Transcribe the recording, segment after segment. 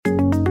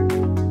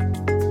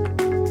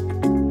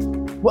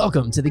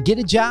Welcome to the Get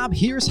a Job,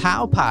 Here's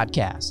How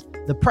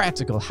podcast, the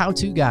practical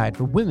how-to guide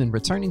for women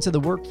returning to the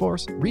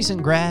workforce,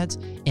 recent grads,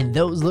 and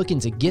those looking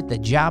to get the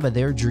job of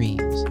their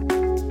dreams.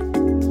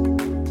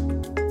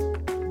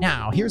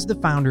 Now, here's the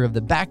founder of the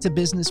Back to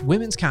Business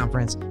Women's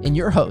Conference and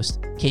your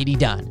host, Katie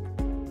Dunn.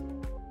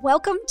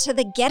 Welcome to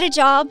the Get a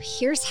Job,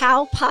 Here's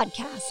How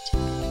podcast.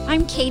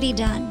 I'm Katie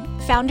Dunn,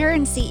 founder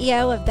and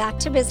CEO of Back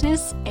to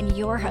Business and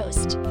your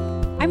host.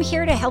 I'm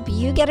here to help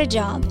you get a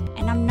job,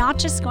 and I'm not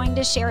just going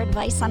to share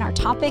advice on our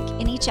topic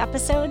in each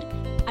episode.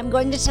 I'm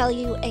going to tell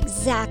you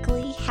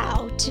exactly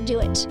how to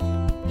do it,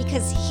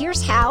 because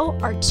here's how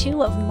are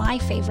two of my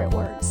favorite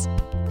words.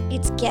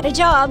 It's get a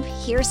job,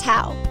 here's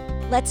how.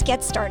 Let's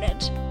get started.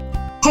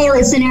 Hey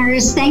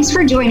listeners, thanks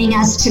for joining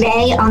us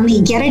today on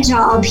the Get a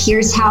Job,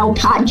 Here's How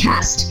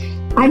podcast.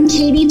 I'm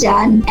Katie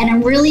Dunn, and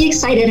I'm really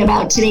excited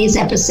about today's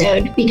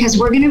episode because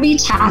we're going to be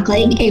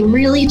tackling a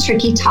really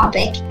tricky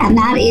topic, and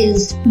that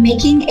is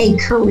making a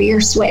career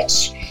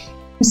switch.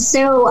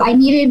 So I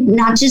needed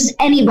not just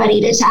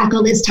anybody to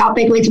tackle this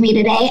topic with me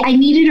today, I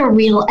needed a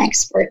real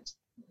expert.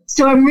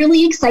 So I'm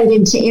really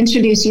excited to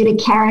introduce you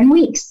to Karen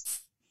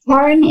Weeks.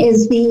 Karen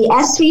is the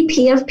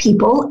SVP of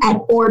People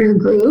at Order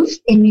Groove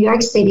in New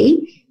York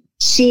City.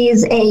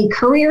 She's a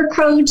career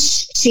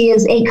coach. She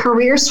is a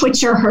career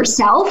switcher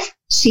herself.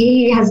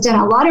 She has done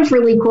a lot of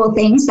really cool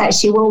things that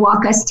she will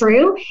walk us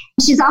through.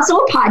 She's also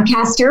a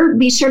podcaster.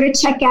 Be sure to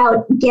check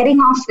out Getting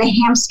Off the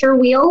Hamster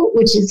Wheel,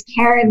 which is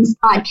Karen's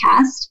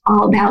podcast,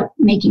 all about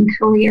making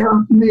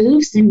career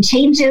moves and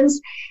changes.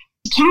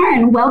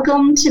 Karen,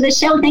 welcome to the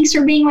show. Thanks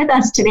for being with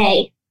us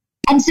today.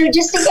 And so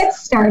just to get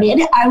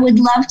started, I would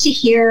love to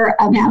hear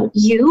about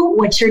you,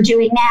 what you're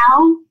doing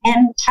now,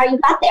 and how you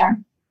got there.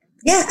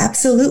 Yeah,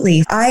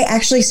 absolutely. I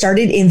actually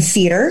started in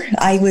theater.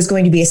 I was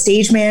going to be a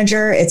stage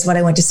manager. It's what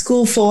I went to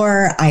school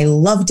for. I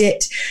loved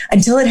it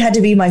until it had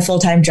to be my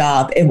full-time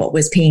job and what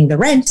was paying the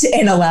rent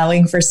and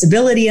allowing for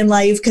stability in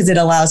life because it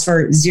allows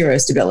for zero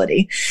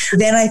stability.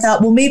 Then I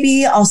thought, well,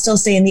 maybe I'll still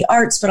stay in the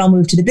arts, but I'll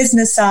move to the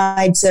business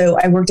side. So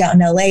I worked out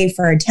in LA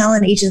for a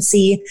talent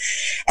agency.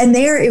 And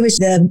there it was,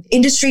 the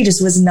industry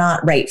just was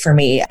not right for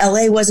me.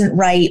 LA wasn't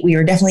right. We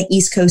were definitely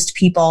East Coast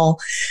people.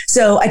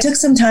 So I took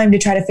some time to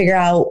try to figure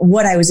out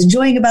what I was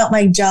enjoying about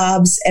my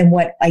jobs and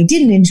what I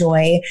didn't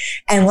enjoy.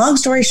 And long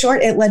story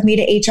short, it led me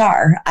to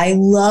HR. I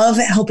love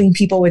helping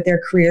people with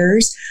their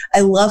careers. I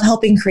love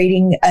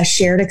creating a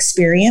shared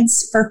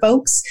experience for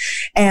folks.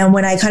 And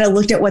when I kind of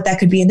looked at what that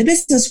could be in the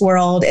business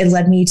world, it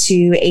led me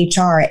to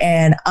HR.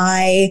 And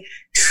I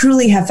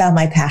truly have found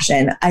my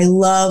passion. I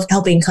love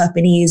helping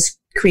companies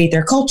create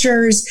their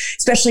cultures,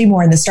 especially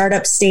more in the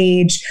startup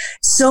stage.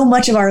 So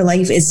much of our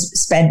life is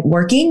spent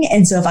working.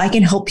 And so if I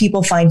can help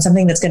people find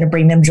something that's going to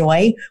bring them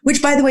joy,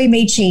 which by the way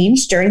may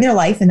change during their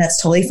life, and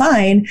that's totally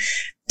fine.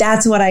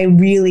 That's what I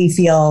really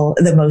feel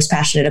the most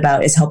passionate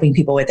about, is helping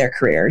people with their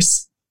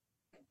careers.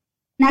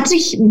 That's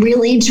a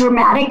really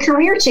dramatic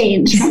career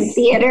change from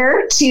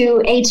theater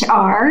to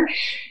HR.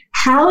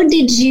 How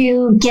did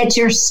you get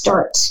your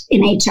start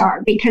in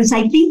HR? Because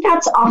I think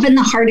that's often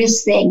the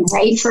hardest thing,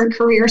 right? For a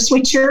career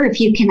switcher,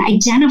 if you can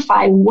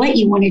identify what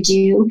you want to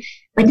do,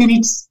 but then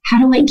it's, how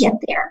do I get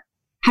there?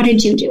 How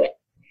did you do it?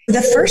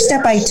 The first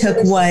step I took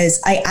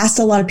was I asked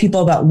a lot of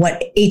people about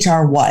what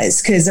HR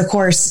was, because of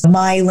course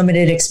my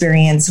limited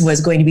experience was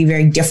going to be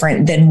very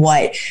different than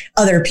what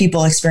other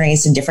people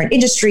experienced in different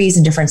industries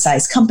and different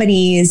size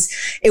companies.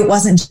 It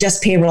wasn't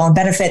just payroll and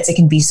benefits. It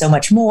can be so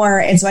much more.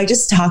 And so I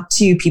just talked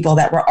to people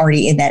that were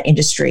already in that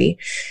industry.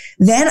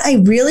 Then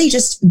I really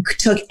just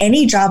took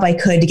any job I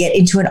could to get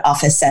into an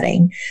office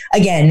setting.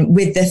 Again,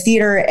 with the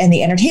theater and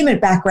the entertainment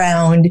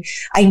background,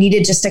 I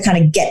needed just to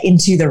kind of get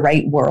into the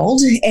right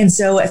world. And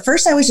so at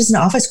first I was just an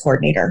office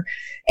coordinator.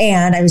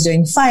 And I was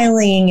doing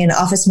filing and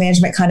office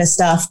management kind of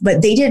stuff,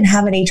 but they didn't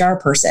have an HR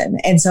person.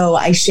 And so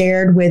I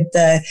shared with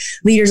the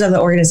leaders of the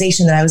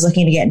organization that I was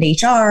looking to get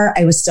into HR.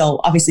 I was still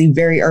obviously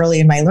very early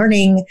in my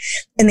learning.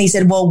 And they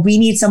said, well, we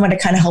need someone to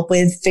kind of help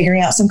with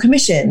figuring out some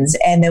commissions.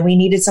 And then we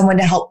needed someone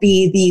to help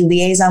be the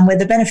liaison with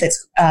the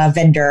benefits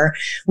vendor.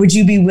 Would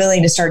you be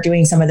willing to start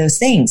doing some of those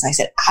things? I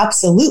said,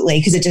 absolutely,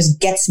 because it just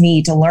gets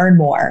me to learn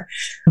more.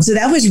 So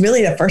that was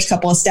really the first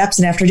couple of steps.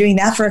 And after doing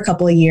that for a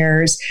couple of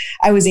years,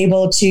 I was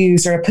able to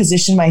sort of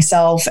position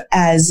myself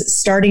as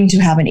starting to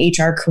have an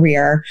HR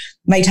career.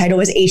 My title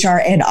was HR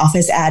and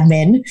office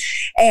admin.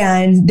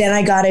 And then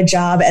I got a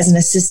job as an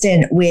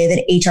assistant with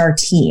an HR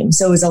team.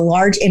 So it was a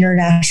large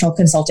international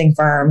consulting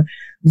firm.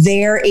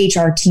 Their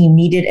HR team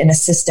needed an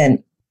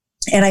assistant.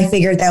 And I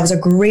figured that was a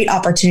great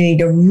opportunity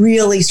to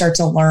really start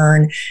to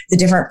learn the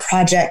different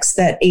projects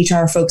that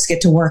HR folks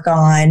get to work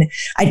on.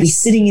 I'd be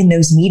sitting in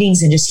those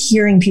meetings and just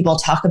hearing people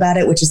talk about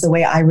it, which is the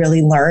way I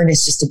really learn,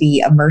 is just to be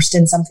immersed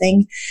in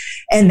something.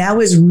 And that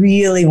was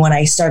really when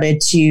I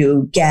started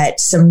to get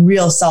some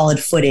real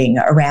solid footing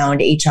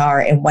around HR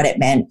and what it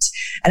meant.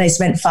 And I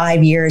spent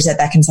 5 years at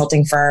that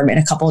consulting firm in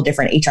a couple of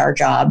different HR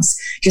jobs,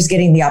 just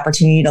getting the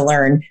opportunity to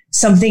learn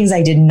some things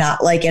I did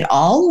not like at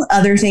all,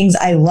 other things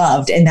I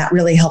loved. And that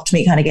really helped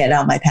me kind of get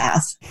on my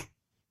path.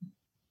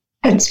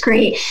 That's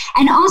great.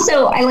 And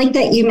also, I like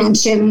that you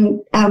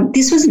mentioned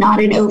this was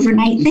not an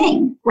overnight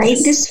thing, right?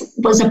 This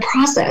was a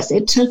process.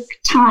 It took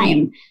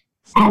time.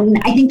 And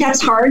I think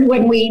that's hard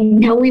when we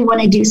know we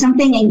want to do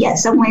something and get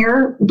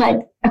somewhere,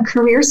 but a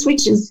career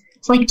switch it's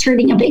like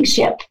turning a big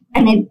ship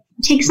and it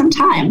takes some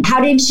time. How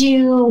did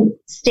you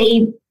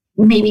stay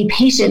maybe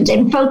patient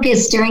and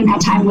focused during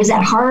that time? Was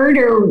that hard,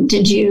 or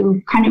did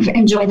you kind of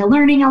enjoy the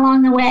learning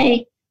along the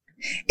way?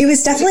 It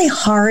was definitely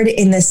hard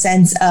in the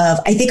sense of,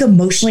 I think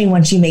emotionally,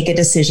 once you make a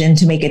decision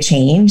to make a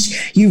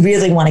change, you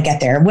really want to get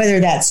there, whether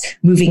that's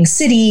moving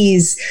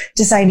cities,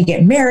 deciding to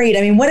get married.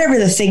 I mean, whatever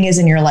the thing is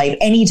in your life,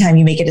 anytime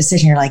you make a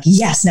decision, you're like,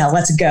 yes, now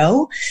let's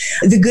go.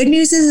 The good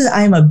news is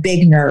I'm a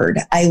big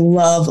nerd. I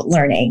love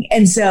learning.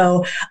 And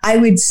so I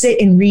would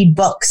sit and read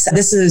books.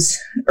 This is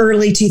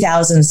early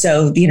 2000s.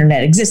 So the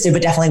internet existed,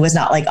 but definitely was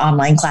not like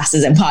online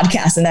classes and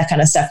podcasts and that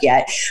kind of stuff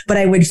yet. But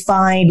I would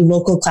find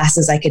local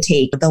classes I could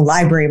take. The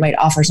library might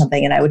offer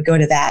something and I would go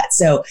to that.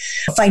 So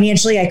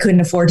financially, I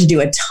couldn't afford to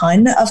do a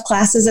ton of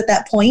classes at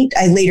that point.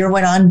 I later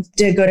went on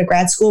to go to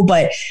grad school,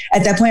 but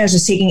at that point I was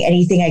just taking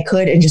anything I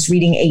could and just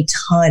reading a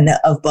ton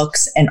of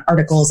books and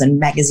articles and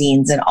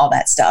magazines and all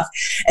that stuff.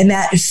 And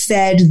that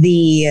fed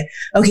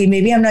okay,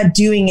 maybe I'm not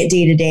doing it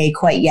day to day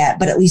quite yet,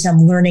 but at least I'm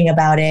learning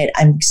about it.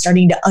 I'm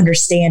starting to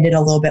understand it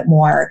a little bit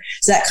more.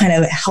 So that kind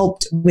of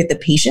helped with the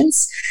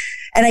patience.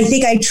 And I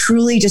think I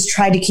truly just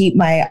tried to keep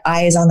my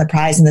eyes on the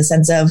prize in the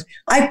sense of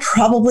I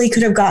probably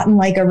could have gotten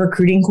like a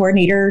recruiting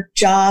coordinator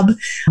job,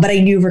 but I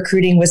knew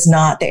recruiting was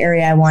not the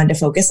area I wanted to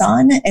focus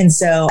on. And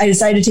so I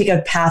decided to take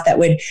a path that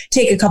would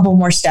take a couple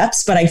more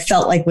steps, but I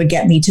felt like would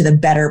get me to the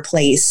better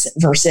place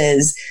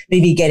versus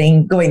maybe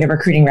going the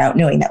recruiting route,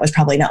 knowing that was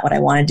probably not what I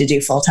wanted to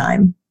do full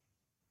time.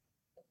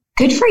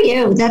 Good for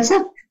you. That's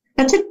a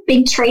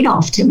big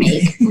trade-off to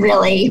make,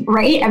 really,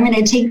 right? I'm going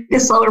to take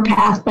the slower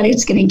path, but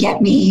it's going to get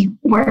me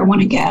where I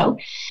want to go.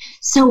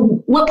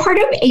 So what part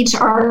of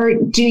HR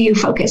do you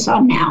focus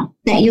on now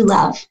that you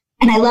love?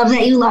 And I love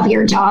that you love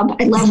your job.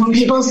 I love when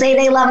people say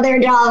they love their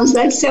jobs.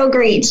 That's so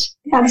great.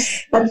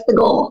 That's the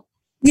goal.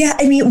 Yeah.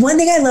 I mean, one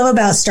thing I love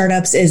about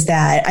startups is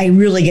that I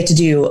really get to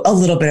do a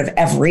little bit of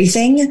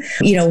everything.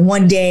 You know,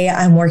 one day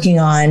I'm working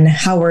on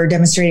how we're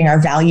demonstrating our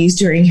values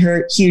during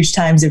huge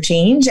times of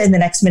change. And the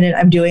next minute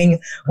I'm doing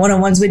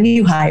one-on-ones with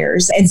new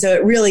hires. And so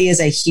it really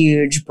is a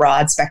huge,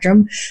 broad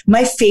spectrum.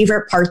 My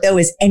favorite part, though,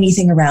 is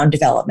anything around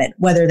development,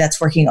 whether that's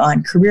working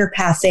on career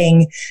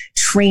pathing,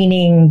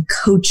 training,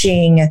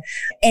 coaching,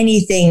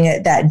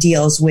 anything that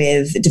deals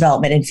with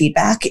development and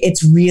feedback.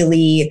 It's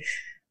really,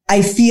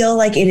 I feel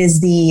like it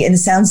is and it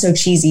sounds so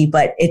cheesy,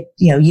 but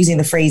using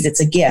the phrase, it's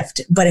a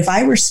gift. But if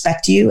I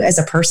respect you as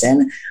a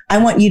person, I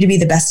want you to be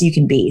the best you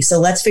can be. So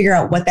let's figure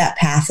out what that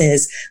path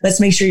is. Let's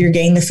make sure you're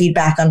getting the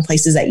feedback on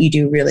places that you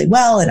do really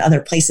well and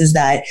other places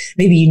that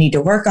maybe you need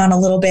to work on a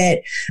little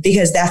bit,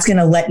 because that's going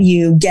to let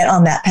you get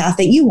on that path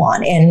that you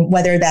want. And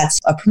whether that's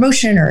a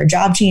promotion or a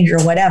job change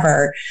or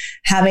whatever,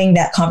 having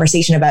that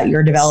conversation about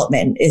your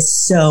development is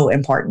so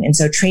important. And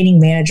so training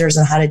managers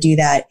on how to do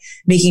that,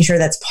 making sure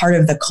that's part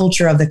of the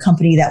culture of the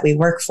company that we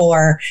work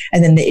for,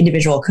 and then the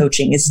individual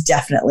coaching is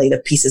definitely the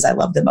pieces I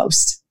love the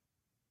most.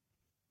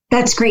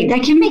 That's great.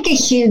 That can make a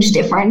huge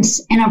difference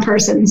in a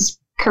person's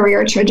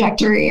career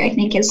trajectory, I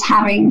think, is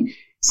having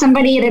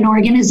somebody at an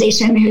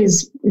organization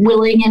who's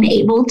willing and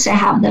able to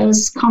have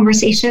those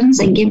conversations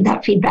and give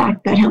that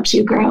feedback that helps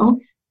you grow.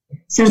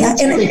 So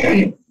that's really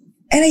great.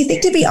 And I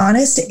think, to be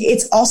honest,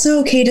 it's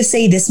also okay to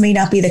say this may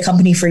not be the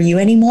company for you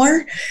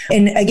anymore.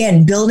 And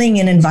again,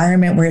 building an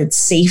environment where it's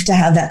safe to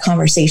have that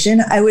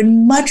conversation. I would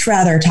much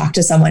rather talk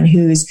to someone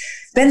who's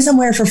been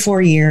somewhere for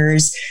 4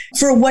 years,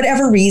 for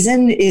whatever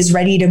reason, is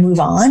ready to move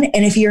on.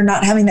 And if you're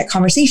not having that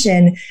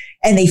conversation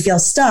and they feel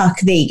stuck,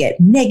 they get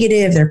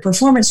negative, their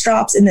performance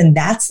drops, and then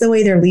that's the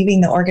way they're leaving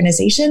the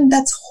organization.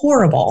 That's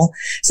horrible.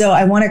 So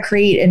I want to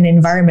create an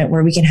environment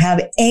where we can have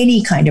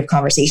any kind of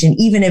conversation,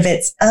 even if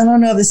it's, I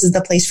don't know if this is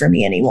the place for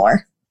me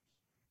anymore.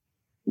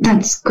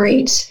 That's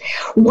great.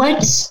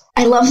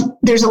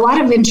 There's a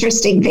lot of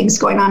interesting things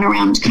going on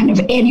around kind of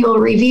annual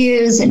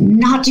reviews and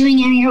not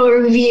doing annual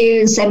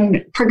reviews,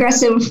 and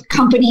progressive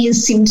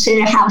companies seem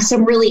to have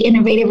some really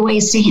innovative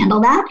ways to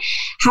handle that.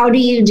 How do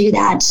you do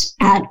that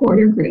at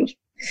Order Group?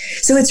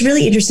 So it's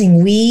really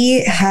interesting.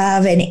 We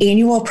have an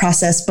annual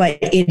process, but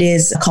it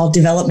is called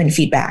development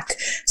feedback.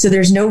 So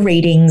there's no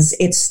ratings.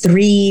 It's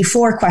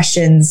 3-4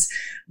 questions.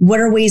 What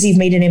are ways you've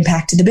made an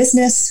impact to the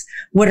business?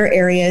 What are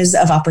areas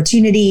of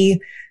opportunity?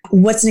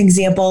 What's an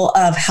example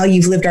of how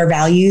you've lived our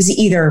values,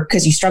 either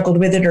because you struggled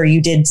with it or you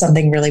did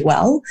something really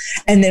well?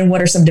 And then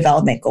what are some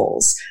development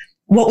goals?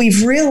 What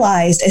we've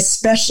realized,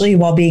 especially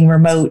while being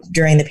remote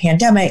during the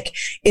pandemic,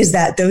 is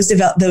that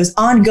those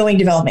ongoing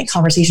development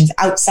conversations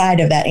outside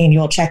of that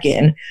annual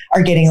check-in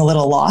are getting a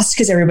little lost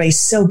because everybody's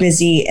so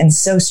busy and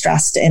so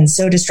stressed and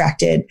so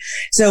distracted.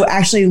 So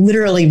actually,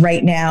 literally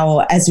right now,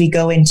 as we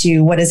go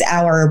into what is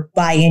our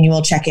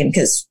biannual check-in,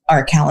 because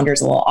our calendar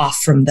is a little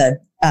off from the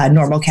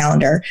normal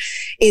calendar,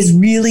 is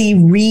really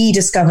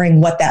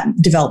rediscovering what that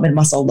development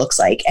muscle looks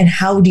like and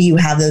how do you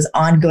have those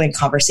ongoing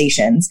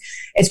conversations.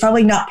 It's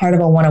probably not part of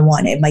a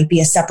one-on-one. It might be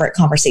a separate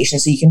conversation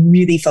so you can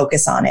really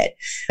focus on it.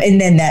 And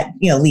then that,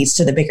 leads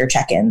to the bigger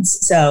check-ins.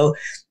 So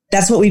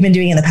that's what we've been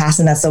doing in the past.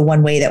 And that's the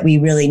one way that we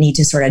really need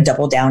to sort of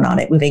double down on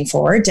it moving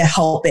forward to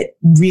help it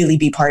really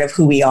be part of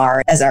who we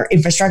are as our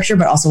infrastructure,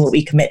 but also what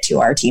we commit to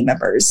our team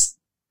members.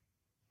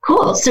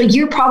 Cool. So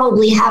you're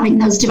probably having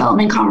those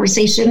development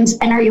conversations.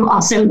 And are you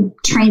also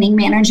training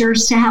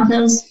managers to have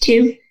those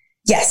too?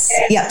 Yes.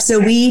 Yeah. So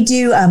we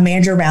do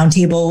manager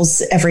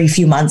roundtables every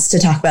few months to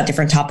talk about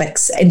different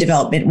topics, and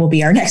development will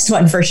be our next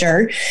one for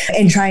sure.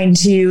 And trying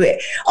to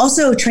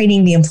also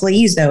training the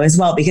employees though as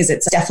well, because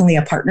it's definitely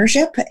a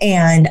partnership.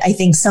 And I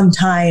think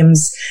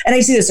sometimes, and I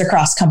see this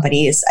across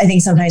companies, I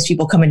think sometimes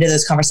people come into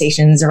those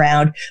conversations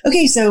around,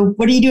 okay, so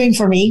what are you doing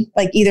for me?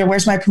 Like either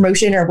where's my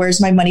promotion or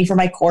where's my money for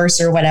my course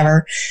or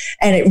whatever.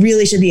 And it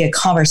really should be a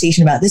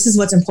conversation about this is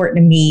what's important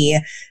to me.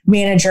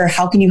 Manager,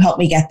 how can you help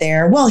me get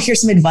there? Well,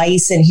 here's some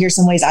advice and here's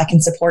some ways I can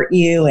support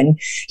you. And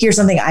here's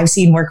something I've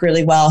seen work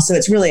really well. So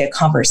it's really a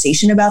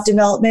conversation about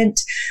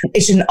development. It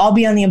shouldn't all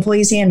be on the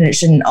employee's hand and it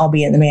shouldn't all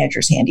be in the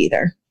manager's hand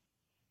either.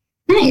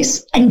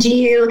 Nice. And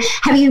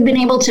have you been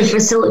able to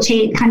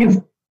facilitate kind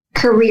of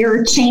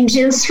career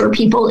changes for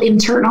people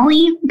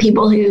internally,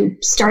 people who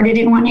started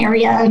in one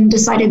area and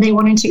decided they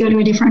wanted to go to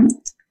a different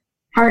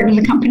part of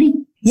the company?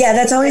 Yeah,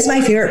 that's always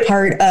my favorite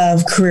part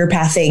of career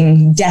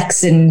pathing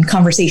decks and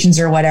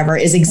conversations or whatever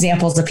is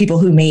examples of people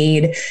who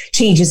made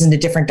changes into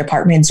different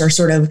departments or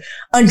sort of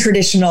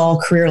untraditional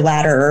career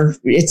ladder.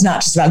 It's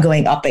not just about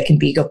going up, it can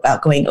be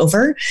about going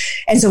over.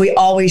 And so we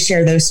always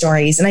share those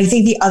stories. And I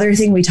think the other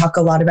thing we talk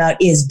a lot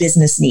about is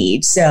business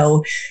need.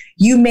 So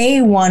you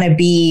may want to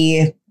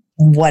be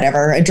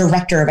a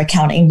director of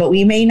accounting, but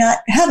we may not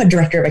have a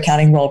director of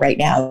accounting role right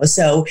now.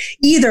 So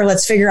either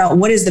let's figure out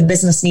what is the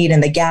business need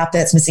and the gap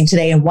that's missing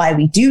today and why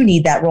we do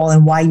need that role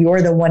and why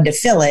you're the one to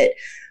fill it.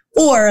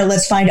 Or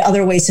let's find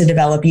other ways to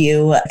develop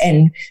you,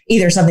 and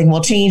either something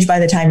will change by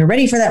the time you're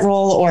ready for that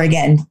role, or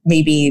again,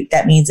 maybe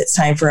that means it's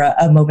time for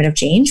a moment of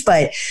change.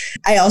 But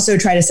I also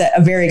try to set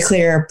a very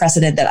clear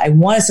precedent that I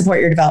want to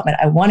support your development.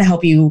 I want to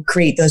help you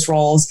create those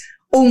roles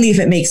only if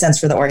it makes sense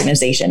for the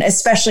organization,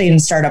 especially in the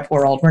startup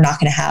world. We're not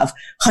going to have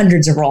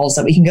hundreds of roles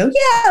that we can go,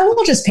 yeah,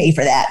 we'll just pay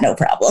for that. No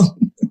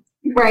problem.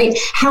 Right.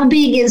 How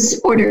big is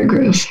Order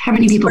Groove? How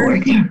many people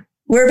work there?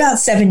 We're about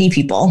 70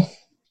 people.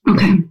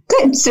 Okay,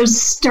 good. So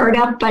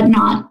startup, but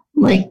not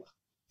like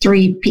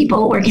 3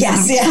 people working on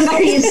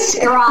somebody's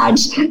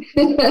garage.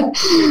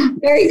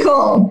 Very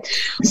cool.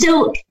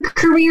 So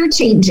career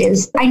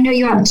changes. I know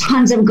you have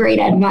tons of great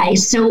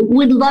advice. So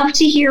would love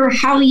to hear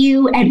how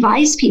you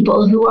advise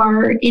people who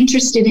are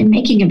interested in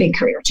making a big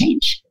career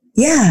change.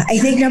 Yeah, I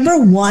think number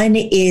one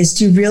is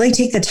to really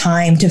take the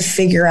time to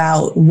figure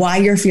out why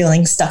you're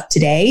feeling stuck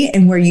today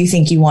and where you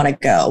think you want to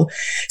go.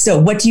 So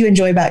what do you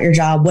enjoy about your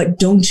job? What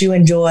don't you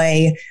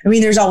enjoy? I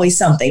mean, there's always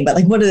something, but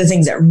like, what are the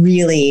things that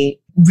really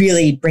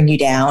bring you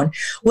down?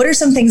 What are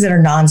some things that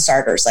are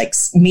non-starters? Like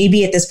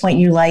maybe at this point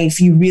in your life,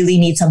 you really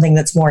need something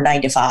that's more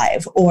 9 to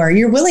 5, or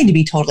you're willing to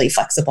be totally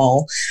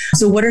flexible.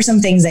 So what are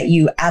some things that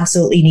you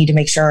absolutely need to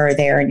make sure are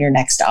there in your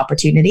next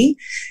opportunity?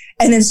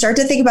 And then start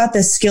to think about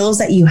the skills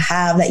that you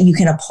have that you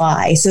can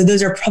apply. So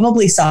those are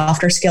probably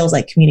softer skills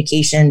like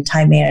communication,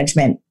 time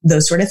management,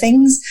 those sort of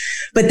things.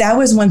 But that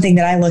was one thing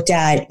that I looked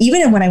at,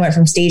 even when I went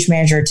from stage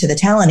manager to the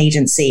talent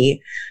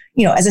agency.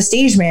 As a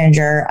stage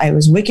manager, I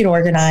was wicked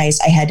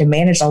organized. I had to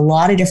manage a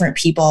lot of different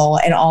people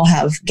and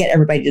get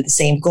everybody to the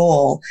same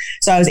goal.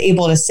 So I was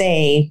able to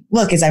say,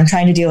 look, as I'm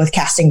trying to deal with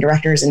casting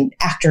directors and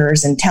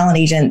actors and talent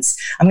agents,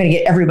 I'm going to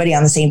get everybody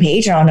on the same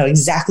page. And I'll know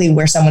exactly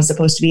where someone's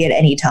supposed to be at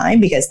any time,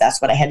 because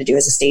that's what I had to do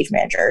as a stage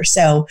manager.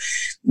 So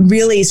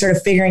really sort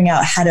of figuring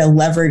out how to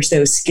leverage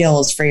those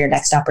skills for your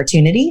next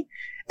opportunity.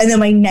 And then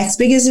my next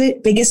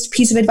biggest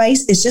piece of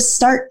advice is just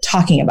start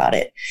talking about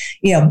it.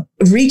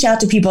 Reach out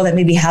to people that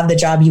maybe have the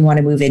job you want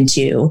to move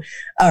into,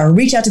 or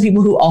reach out to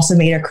people who also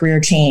made a career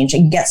change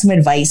and get some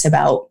advice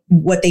about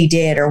what they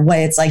did or what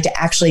it's like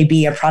to actually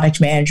be a product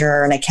manager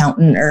or an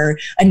accountant or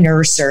a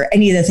nurse or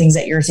any of the things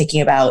that you're thinking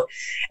about.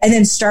 And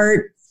then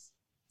start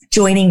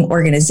joining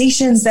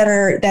organizations that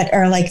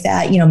are like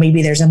that.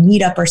 Maybe there's a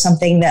meetup or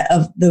something that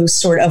of those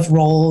sort of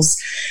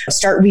roles.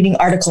 Start reading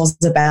articles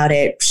about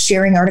it,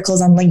 sharing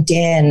articles on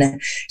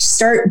LinkedIn,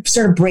 start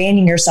sort of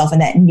branding yourself in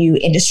that new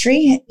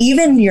industry.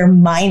 Even your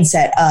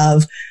mindset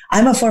of,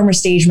 I'm a former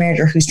stage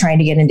manager who's trying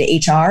to get into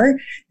HR,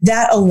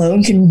 that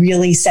alone can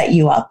really set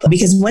you up,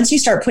 because once you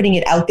start putting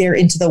it out there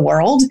into the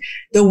world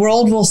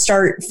will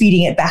start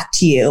feeding it back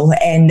to you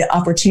and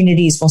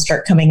opportunities will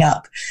start coming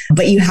up.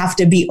 But you have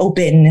to be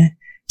open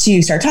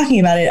to start talking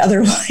about it.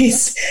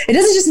 Otherwise, it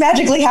doesn't just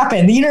magically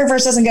happen. The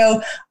universe doesn't go,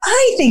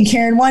 I think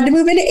Karen wanted to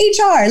move into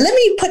HR. Let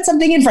me put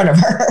something in front of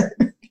her.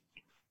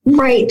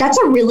 Right. That's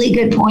a really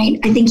good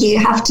point. I think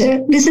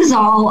this is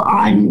all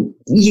on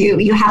you.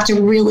 You have to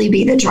really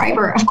be the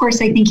driver. Of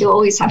course, I think you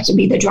always have to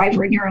be the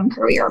driver in your own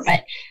career,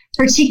 but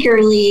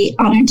particularly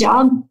on a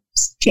job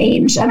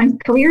change and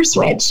a career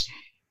switch.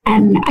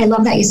 And I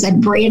love that you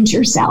said brand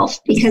yourself,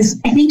 because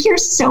I think you're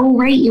so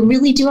right. You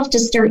really do have to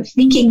start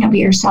thinking of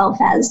yourself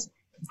as,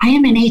 I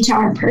am an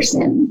HR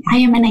person, I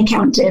am an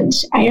accountant,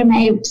 I am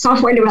a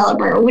software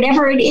developer,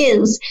 whatever it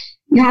is.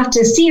 You have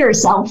to see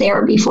yourself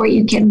there before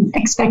you can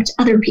expect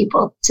other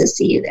people to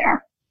see you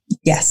there.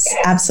 Yes,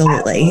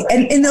 absolutely.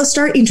 And they'll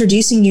start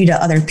introducing you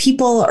to other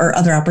people or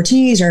other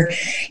opportunities, or,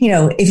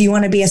 if you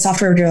want to be a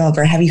software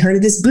developer, have you heard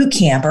of this boot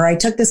camp? Or I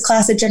took this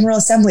class at General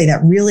Assembly that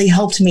really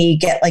helped me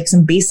get like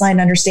some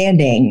baseline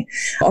understanding.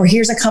 Or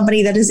here's a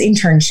company that does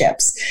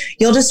internships.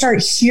 You'll just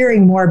start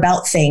hearing more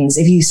about things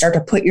if you start to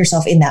put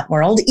yourself in that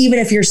world, even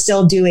if you're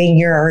still doing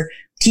your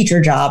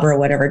teacher job or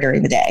whatever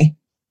during the day.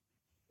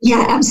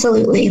 Yeah,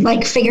 absolutely.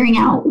 Like figuring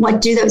out,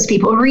 what do those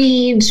people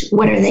read?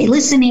 What are they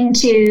listening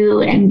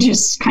to? And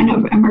just kind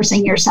of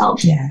immersing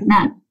yourself in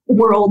that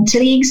world to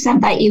the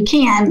extent that you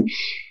can.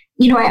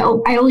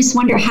 I always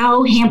wonder,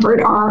 how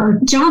hampered are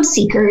job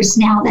seekers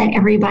now that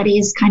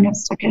everybody's kind of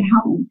stuck at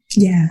home?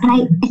 Yeah.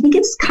 And I think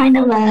it's kind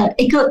of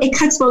it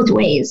cuts both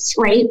ways,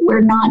 right?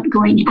 We're not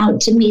going out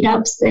to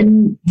meetups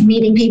and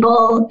meeting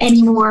people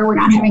anymore. We're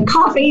not having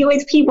coffee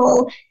with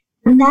people.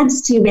 And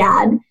that's too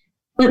bad.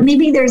 But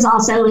maybe there's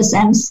also a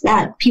sense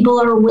that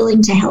people are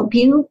willing to help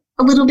you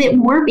a little bit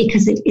more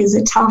because it is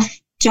a tough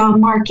job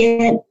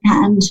market.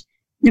 And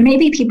there may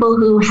be people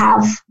who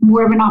have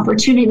more of an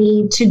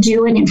opportunity to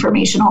do an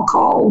informational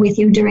call with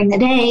you during the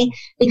day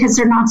because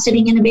they're not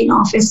sitting in a big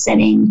office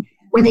setting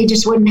where they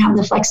just wouldn't have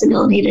the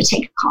flexibility to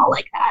take a call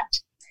like that.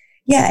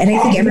 Yeah. And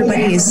I think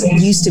everybody is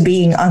used to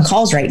being on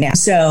calls right now.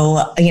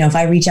 So, if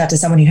I reach out to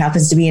someone who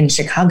happens to be in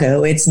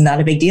Chicago, it's not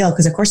a big deal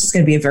because, of course, it's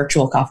going to be a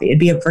virtual coffee. It'd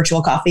be a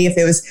virtual coffee if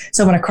it was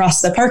someone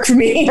across the park from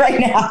me right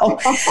now.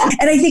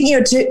 And I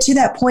think, to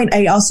that point,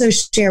 I also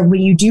share,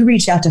 when you do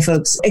reach out to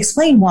folks,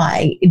 explain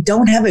why.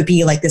 Don't have it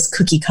be like this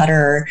cookie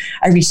cutter.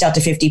 I reached out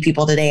to 50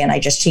 people today and I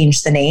just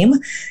changed the name.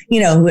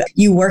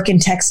 You work in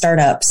tech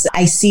startups.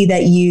 I see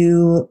that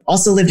you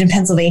also lived in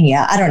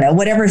Pennsylvania. I don't know,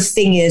 whatever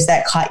thing is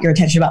that caught your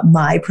attention about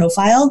my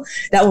profile,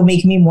 that will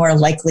make me more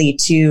likely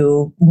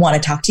to want to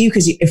talk to you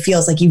because it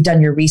feels like you've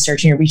done your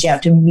research and you're reaching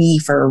out to me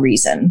for a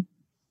reason.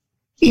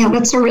 Yeah,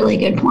 that's a really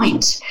good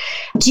point.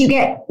 Do you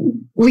get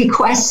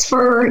requests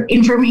for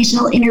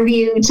informational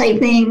interview type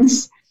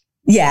things?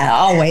 Yeah,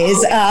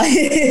 always.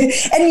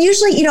 And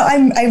usually,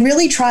 I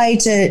really try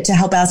to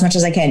help out as much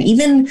as I can.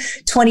 Even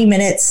 20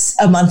 minutes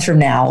a month from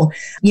now,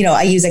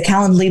 I use a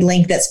Calendly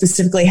link that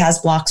specifically has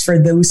blocks for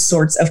those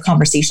sorts of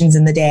conversations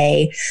in the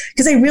day,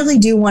 because I really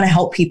do want to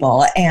help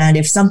people. And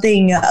if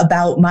something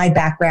about my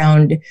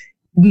background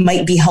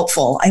might be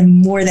helpful,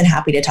 I'm more than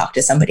happy to talk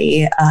to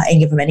somebody and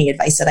give them any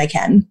advice that I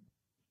can.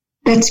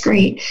 That's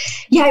great.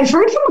 Yeah, I've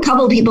heard from a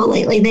couple of people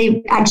lately.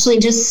 They actually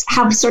just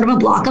have sort of a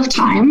block of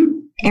time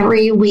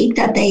every week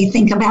that they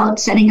think about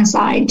setting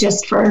aside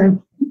just for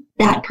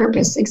that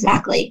purpose.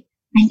 Exactly.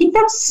 I think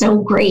that's so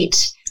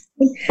great.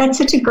 That's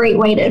such a great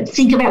way to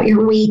think about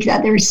your week,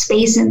 that there's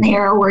space in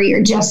there where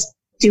you're just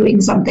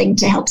doing something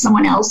to help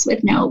someone else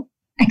with no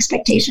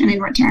expectation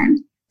in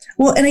return.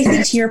 Well, and I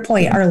think to your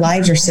point, our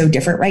lives are so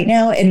different right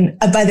now. And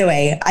by the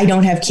way, I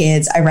don't have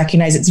kids. I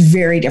recognize it's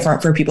very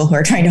different for people who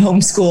are trying to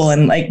homeschool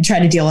and like try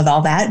to deal with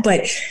all that.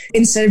 But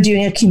instead of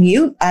doing a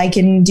commute, I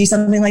can do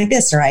something like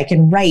this, or I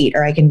can write,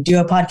 or I can do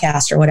a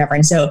podcast or whatever.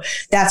 And so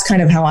that's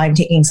kind of how I'm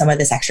taking some of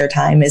this extra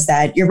time, is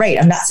that you're right.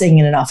 I'm not sitting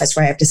in an office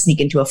where I have to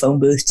sneak into a phone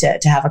booth to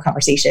have a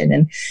conversation.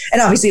 And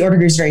obviously Order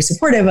Guru is very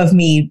supportive of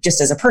me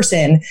just as a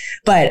person,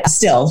 but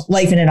still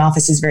life in an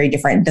office is very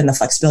different than the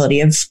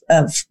flexibility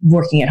of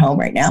working at home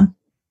right now.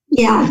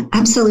 Yeah,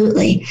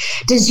 absolutely.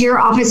 Does your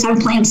office have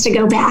plans to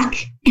go back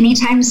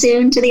anytime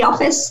soon to the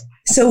office?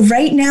 So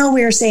right now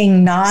we're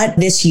saying not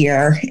this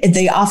year.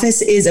 The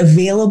office is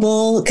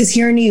available because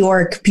here in New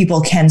York,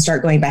 people can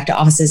start going back to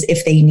offices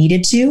if they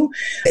needed to.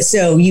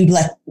 So you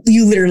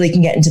literally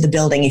can get into the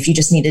building if you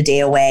just need a day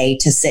away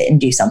to sit and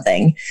do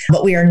something.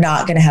 But we are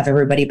not going to have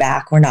everybody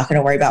back. We're not going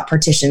to worry about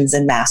partitions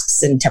and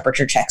masks and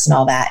temperature checks and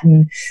all that.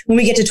 And when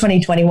we get to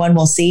 2021,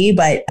 we'll see.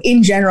 But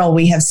in general,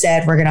 we have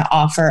said we're going to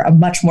offer a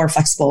much more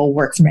flexible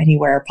work from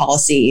anywhere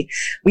policy.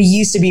 We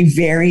used to be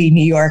very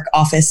New York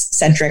office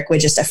centric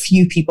with just a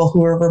few people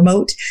who are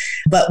remote,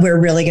 but we're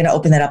really going to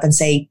open that up and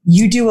say,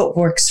 you do what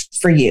works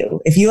for you.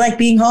 If you like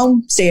being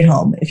home, stay at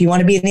home. If you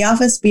want to be in the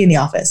office, be in the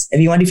office. If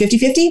you want to do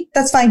 50-50,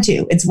 that's fine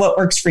too. It's what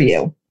works for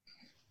you.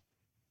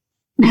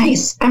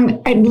 Nice.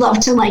 I'd love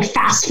to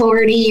fast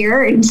forward a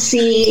year and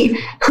see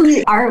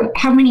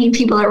how many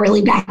people are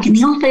really back in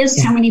the office.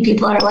 Yeah. How many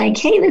people are like,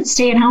 hey, that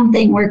stay at home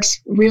thing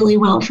works really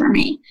well for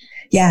me.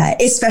 Yeah,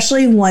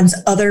 especially once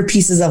other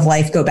pieces of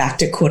life go back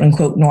to quote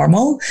unquote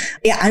normal.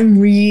 Yeah, I'm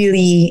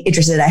really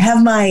interested. I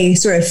have my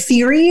sort of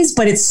theories,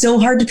 but it's so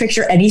hard to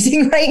picture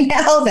anything right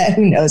now that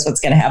who knows what's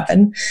going to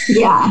happen.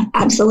 Yeah,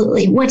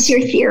 absolutely. What's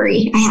your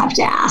theory? I have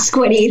to ask.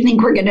 What do you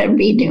think we're going to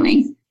be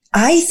doing?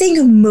 I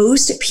think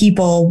most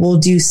people will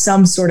do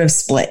some sort of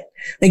split.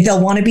 Like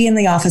they'll want to be in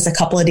the office a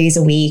couple of days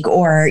a week,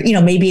 or,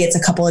 maybe it's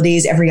a couple of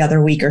days every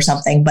other week or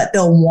something, but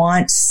they'll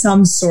want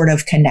some sort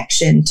of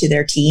connection to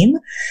their team,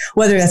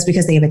 whether that's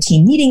because they have a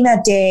team meeting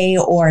that day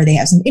or they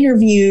have some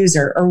interviews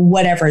or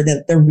whatever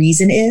the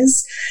reason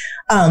is.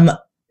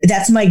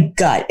 That's my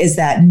gut, is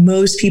that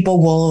most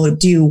people will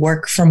do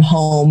work from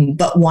home,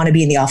 but want to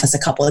be in the office a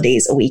couple of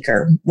days a week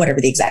or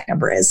whatever the exact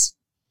number is.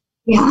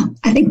 Yeah,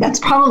 I think that's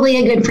probably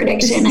a good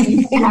prediction.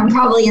 And I'm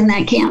probably in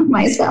that camp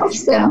myself.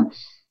 So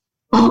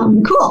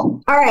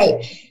cool. All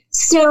right.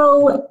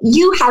 So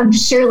you have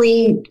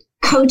surely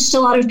coached a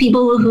lot of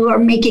people who are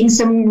making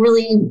some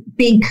really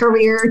big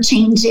career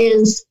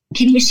changes.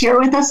 Can you share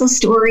with us a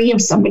story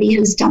of somebody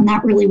who's done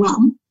that really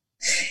well?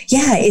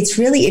 Yeah, it's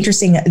really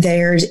interesting.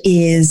 There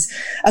is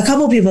a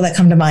couple of people that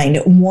come to mind.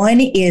 One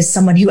is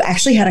someone who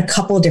actually had a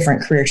couple of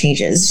different career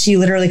changes. She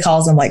literally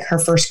calls them like her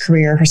first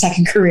career, her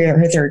second career,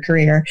 her third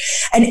career.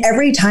 And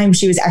every time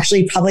she was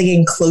actually probably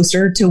getting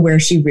closer to where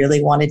she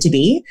really wanted to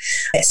be.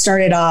 It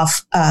started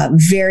off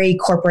very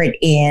corporate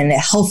in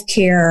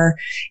healthcare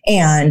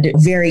and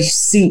very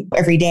suit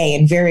every day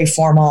and very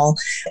formal.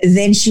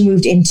 Then she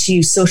moved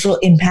into social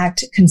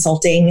impact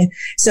consulting.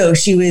 So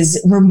she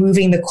was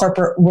removing the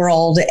corporate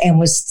world and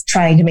was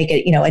trying to make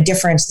it, a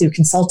difference through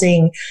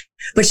consulting.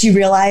 But she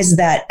realized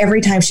that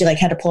every time she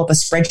had to pull up a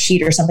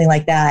spreadsheet or something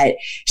like that,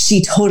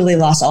 she totally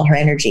lost all her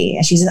energy.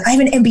 And she said, I have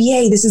an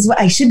MBA. This is what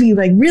I should be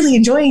really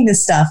enjoying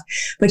this stuff.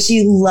 But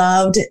she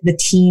loved the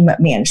team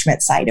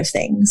management side of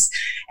things.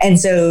 And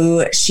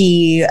so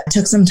she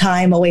took some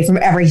time away from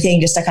everything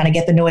just to kind of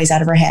get the noise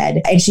out of her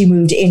head. And she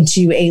moved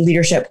into a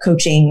leadership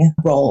coaching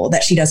role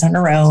that she does on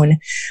her own.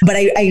 But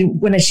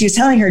when she was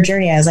telling her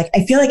journey, I was like,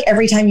 I feel like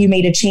every time you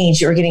made a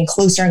change, you were getting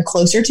closer and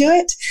closer to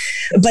it.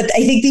 But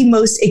I think the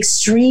most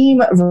extreme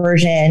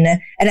version,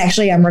 and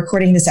actually I'm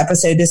recording this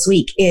episode this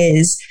week,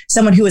 is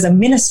someone who was a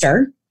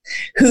minister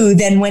who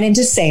then went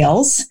into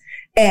sales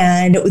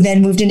and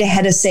then moved into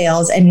head of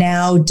sales and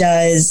now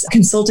does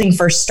consulting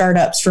for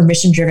startups for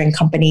mission-driven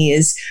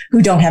companies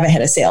who don't have a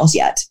head of sales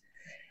yet.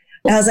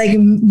 And I was like,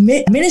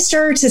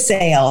 minister to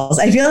sales.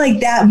 I feel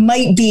like that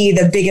might be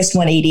the biggest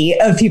 180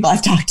 of people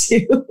I've talked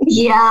to.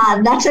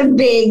 Yeah, that's a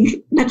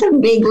big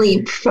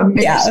leap from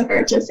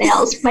minister to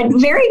sales, but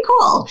very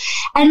cool.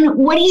 And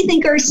what do you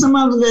think are some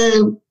of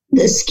the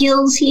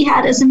skills he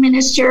had as a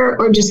minister,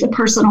 or just the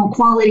personal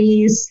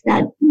qualities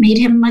that made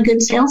him a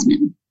good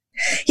salesman?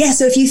 Yeah.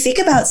 So if you think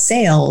about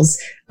sales,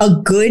 a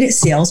good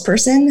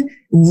salesperson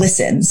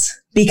listens,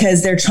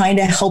 because they're trying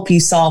to help you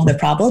solve the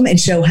problem and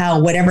show how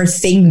whatever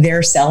thing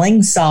they're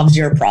selling solves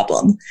your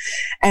problem.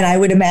 And I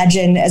would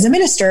imagine as a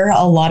minister,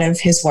 a lot of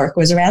his work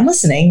was around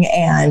listening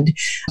and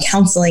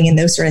counseling and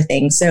those sort of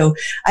things. So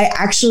I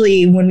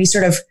actually, when we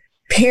sort of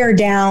pare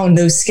down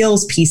those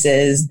skills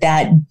pieces,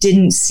 that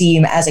didn't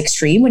seem as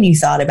extreme when you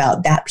thought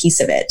about that piece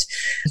of it.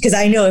 Because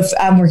I know if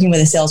I'm working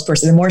with a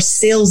salesperson, the more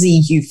salesy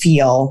you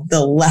feel,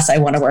 the less I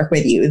want to work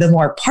with you. The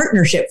more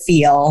partnership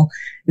feel,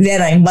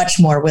 then I'm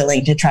much more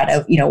willing to try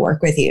to,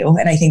 work with you.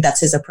 And I think that's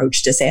his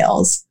approach to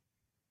sales.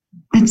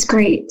 That's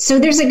great. So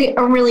there's a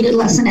really good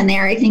lesson in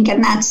there, I think.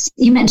 And that's,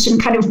 you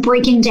mentioned kind of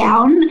breaking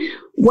down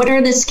what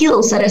are the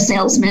skills that a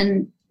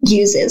salesman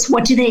uses?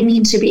 What do they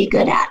need to be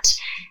good at?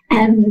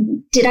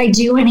 And did I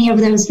do any of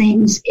those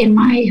things in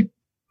my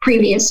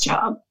previous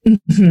job?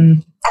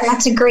 Mm-hmm. And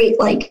that's a great,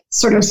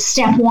 sort of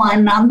step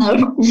one on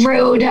the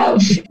road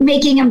of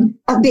making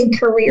a big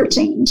career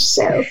change.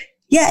 So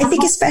yeah, I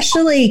think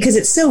especially because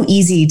it's so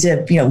easy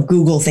to,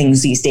 Google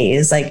things these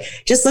days.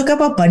 Just look up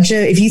a bunch of,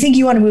 if you think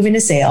you want to move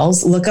into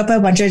sales, look up a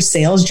bunch of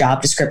sales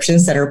job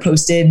descriptions that are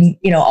posted,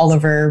 all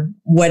over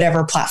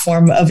whatever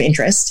platform of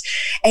interest.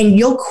 And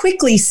you'll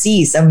quickly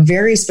see some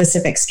very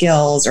specific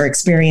skills or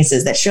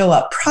experiences that show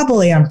up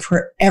probably on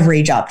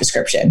every job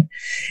description.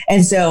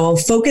 And so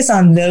focus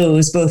on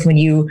those, both when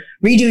you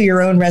redo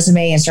your own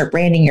resume and start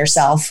branding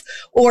yourself,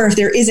 or if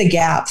there is a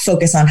gap,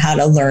 focus on how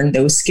to learn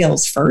those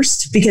skills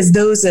first, because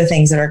those are the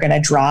things that are going to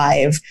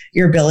drive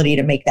your ability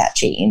to make that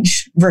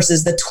change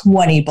versus the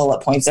 20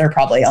 bullet points that are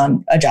probably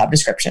on a job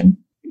description.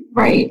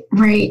 Right.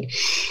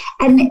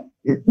 And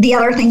the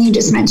other thing you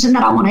just mentioned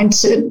that I wanted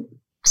to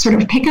sort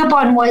of pick up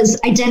on was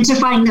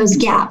identifying those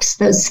gaps,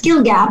 those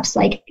skill gaps.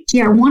 I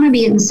want to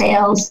be in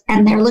sales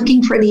and they're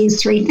looking for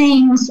these 3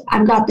 things.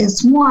 I've got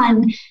this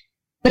one,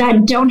 but I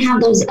don't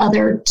have those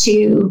other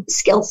 2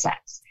 skill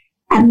sets.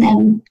 And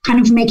then kind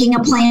of making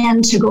a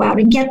plan to go out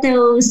and get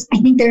those. I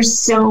think there's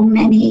so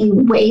many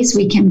ways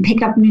we can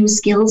pick up new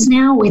skills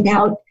now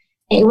without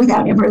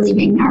ever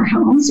leaving our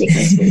homes,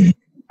 because we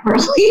never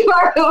leave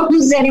our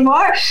homes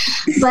anymore.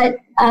 But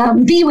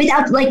B,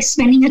 without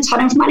spending a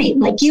ton of money.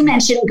 Like you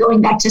mentioned,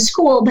 going back to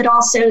school, but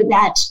also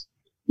that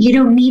you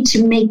don't need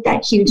to make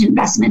that huge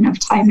investment of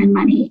time and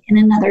money in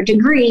another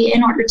degree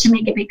in order to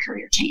make a big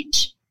career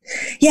change.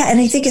 Yeah. And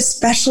I think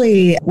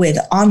especially with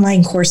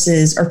online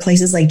courses or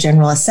places like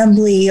General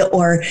Assembly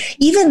or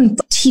even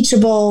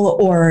Teachable,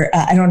 or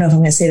I don't know if I'm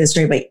going to say this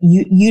right, but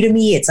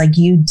Udemy, it's like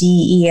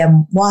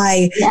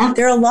UDEMY. Yeah.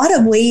 There are a lot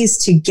of ways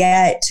to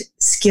get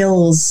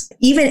skills,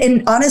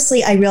 and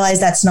honestly, I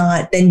realize that's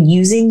not then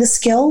using the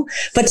skill,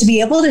 but to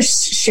be able to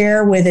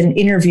share with an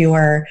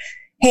interviewer,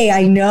 hey,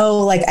 I know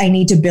like I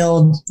need to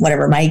build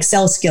whatever my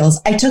Excel skills.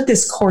 I took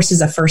this course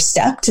as a first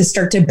step to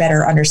start to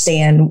better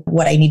understand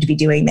what I need to be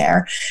doing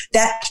there.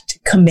 That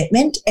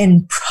commitment,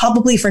 and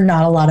probably for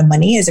not a lot of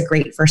money, is a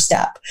great first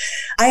step.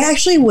 I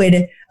actually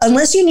would,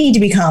 unless you need to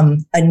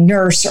become a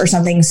nurse or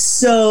something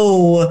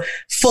so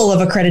full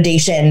of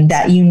accreditation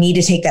that you need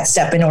to take that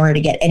step in order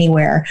to get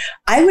anywhere,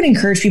 I would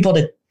encourage people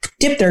to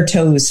dip their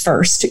toes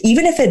first,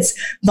 even if it's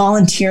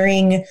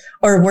volunteering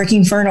or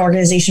working for an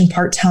organization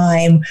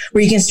part-time,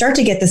 where you can start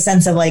to get the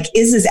sense of like,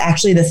 is this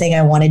actually the thing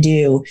I want to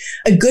do?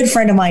 A good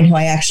friend of mine who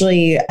I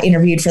actually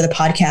interviewed for the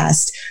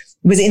podcast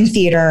was in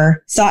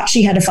theater, thought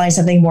she had to find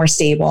something more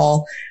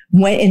stable,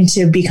 went in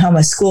to become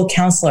a school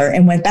counselor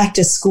and went back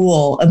to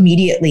school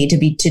immediately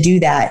to do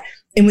that.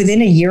 And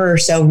within a year or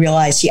so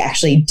realized she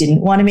actually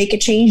didn't want to make a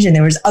change. And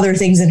there was other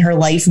things in her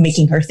life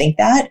making her think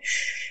that.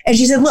 And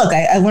she said, look,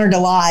 I learned a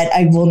lot.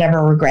 I will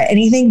never regret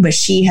anything, but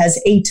she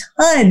has a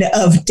ton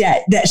of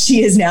debt that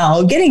she is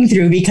now getting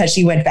through because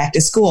she went back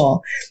to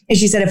school. And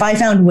she said, if I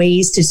found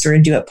ways to sort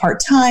of do it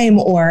part-time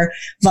or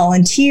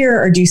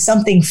volunteer or do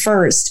something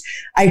first,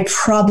 I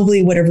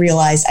probably would have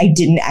realized I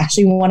didn't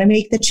actually want to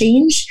make the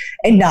change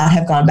and not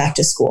have gone back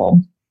to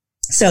school.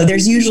 So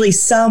there's usually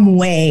some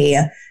way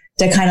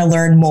to kind of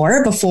learn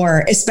more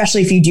before,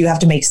 especially if you do have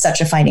to make such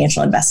a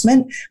financial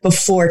investment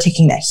before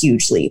taking that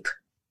huge leap.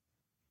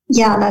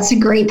 Yeah, that's a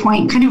great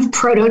point. Kind of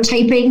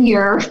prototyping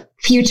your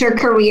future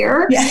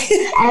career. Yeah.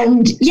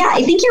 And yeah,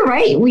 I think you're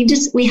right.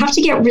 We have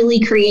to get really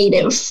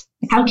creative.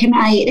 How can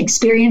I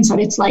experience what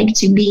it's like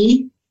to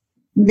be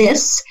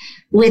this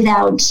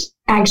without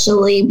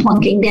actually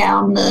plunking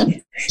down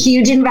the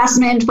huge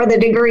investment for the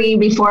degree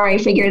before I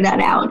figure that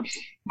out?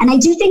 And I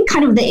do think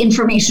kind of the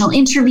informational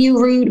interview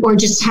route, or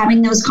just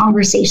having those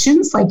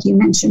conversations, like you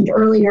mentioned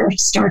earlier,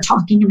 start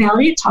talking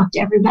about it, talk to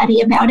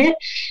everybody about it,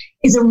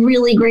 is a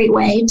really great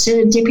way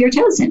to dip your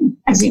toes in,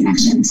 as you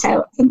mentioned.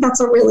 So I think that's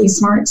a really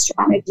smart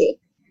strategy.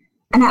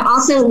 And I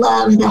also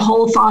love the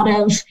whole thought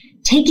of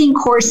taking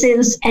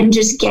courses and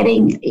just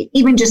getting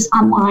even just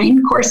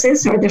online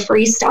courses or the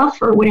free stuff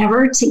or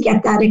whatever to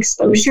get that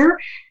exposure.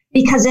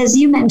 Because as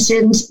you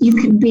mentioned, you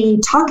could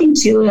be talking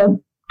to a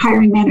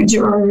hiring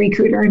manager or a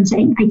recruiter and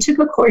saying, I took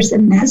a course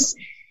in this.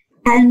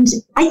 And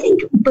I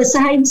think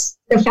besides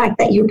the fact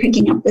that you're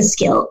picking up the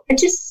skill, it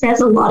just says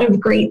a lot of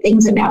great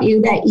things about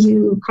you, that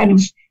you kind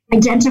of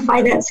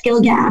identify that skill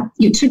gap.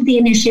 You took the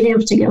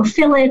initiative to go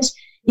fill it.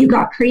 You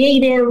got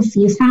creative.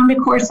 You found a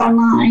course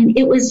online.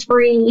 It was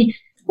free,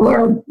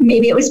 or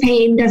maybe it was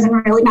paid. Doesn't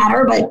really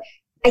matter. But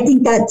I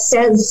think that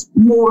says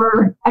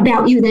more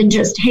about you than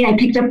just, hey, I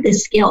picked up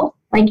this skill.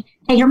 Like,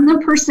 hey, I'm the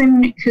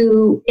person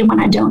who, when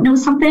I don't know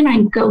something,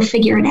 I go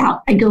figure it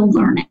out. I go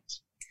learn it.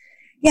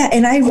 Yeah.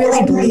 And I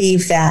really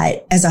believe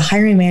that as a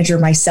hiring manager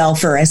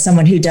myself, or as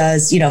someone who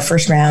does,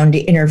 first round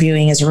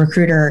interviewing as a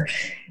recruiter,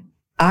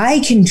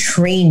 I can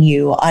train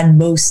you on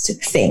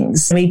most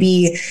things.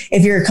 Maybe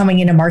if you're coming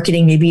into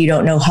marketing, maybe you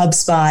don't know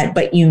HubSpot,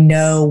 but you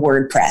know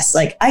WordPress.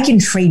 Like, I can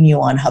train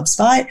you on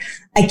HubSpot.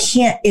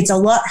 It's a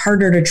lot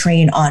harder to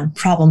train on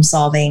problem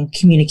solving,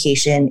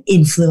 communication,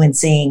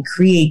 influencing,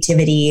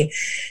 creativity.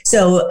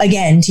 So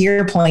again, to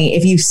your point,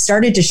 if you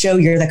started to show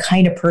you're the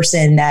kind of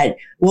person that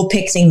will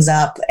pick things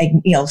up,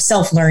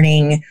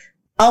 self-learning,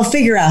 I'll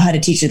figure out how to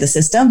teach you the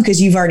system, because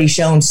you've already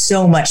shown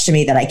so much to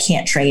me that I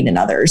can't train in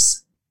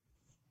others.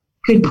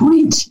 Good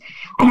point.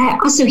 And I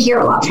also hear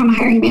a lot from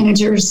hiring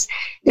managers.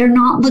 They're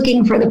not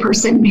looking for the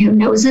person who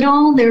knows it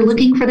all. They're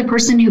looking for the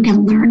person who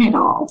can learn it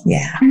all.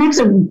 Yeah. And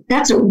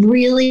that's a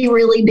really,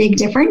 really big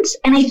difference.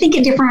 And I think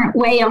a different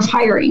way of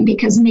hiring,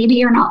 because maybe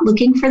you're not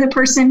looking for the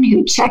person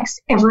who checks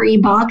every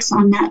box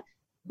on that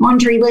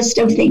laundry list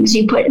of things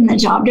you put in the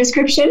job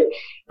description,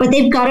 but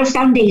they've got a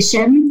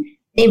foundation.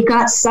 They've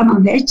got some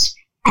of it,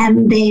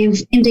 and they've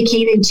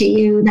indicated to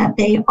you that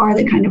they are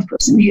the kind of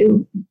person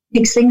who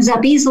picks things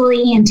up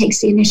easily and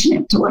takes the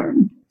initiative to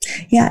learn.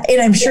 Yeah.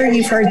 And I'm sure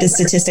you've heard the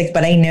statistic,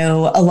 but I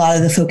know a lot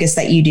of the focus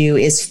that you do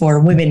is for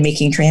women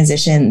making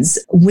transitions.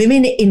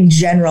 Women in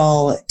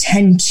general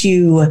tend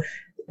to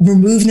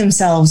remove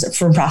themselves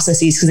from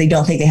processes because they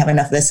don't think they have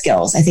enough of the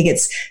skills. I think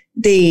it's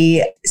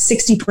the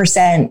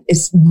 60%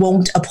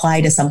 won't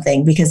apply to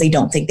something because they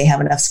don't think they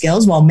have enough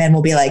skills, while men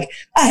will be like,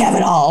 I have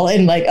it all,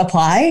 and like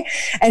apply.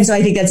 And so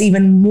I think that's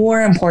even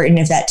more important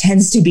if that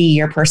tends to be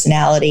your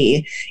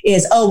personality,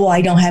 is, oh, well,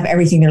 I don't have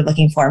everything they're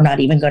looking for, I'm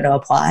not even going to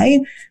apply.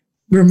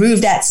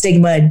 Remove that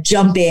stigma,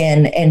 jump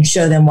in and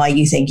show them why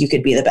you think you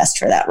could be the best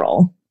for that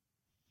role.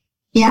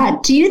 Yeah.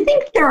 Do you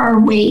think there are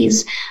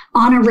ways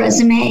on a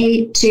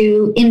resume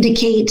to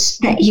indicate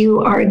that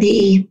you are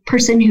the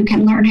person who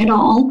can learn it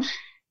all?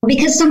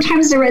 because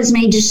sometimes the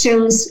resume just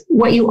shows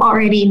what you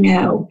already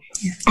know.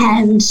 Yeah.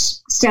 And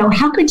so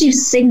how could you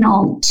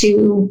signal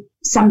to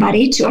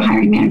somebody, to a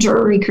hiring manager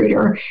or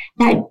recruiter,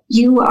 that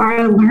you are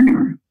a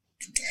learner?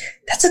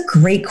 That's a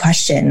great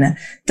question.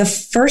 The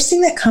first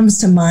thing that comes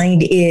to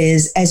mind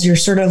is, as you're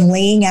sort of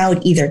laying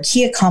out either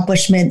key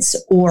accomplishments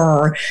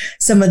or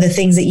some of the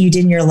things that you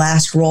did in your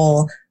last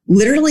role,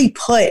 literally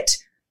put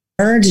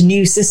learned a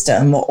new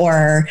system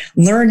or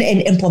learned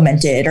and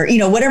implemented, or,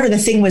 whatever the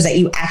thing was that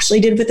you actually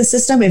did with the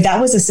system. If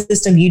that was a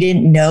system you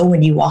didn't know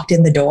when you walked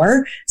in the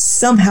door,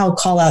 somehow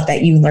call out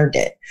that you learned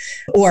it,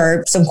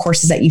 or some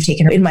courses that you've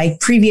taken. In my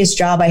previous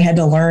job, I had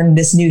to learn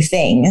this new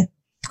thing.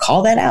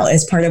 Call that out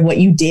as part of what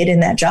you did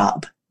in that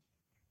job.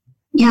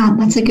 Yeah,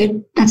 that's a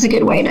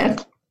good way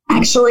to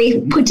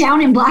actually put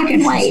down in black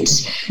and white,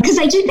 because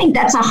I do think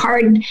that's a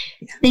hard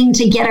thing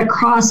to get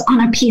across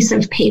on a piece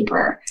of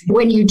paper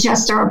when you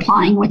just are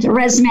applying with a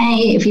resume.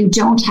 If you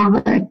don't have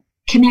a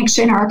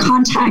connection or a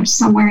contact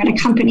somewhere at a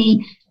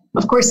company,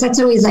 of course, that's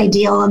always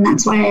ideal. And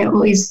that's why I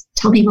always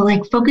tell people,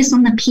 focus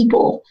on the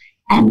people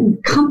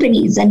and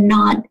companies and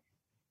not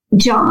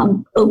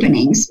job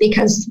openings,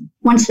 because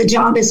once the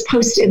job is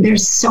posted,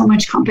 there's so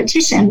much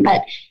competition.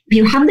 But if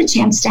you have the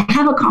chance to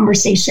have a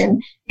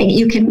conversation,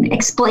 you can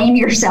explain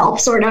yourself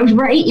sort of,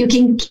 right? You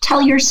can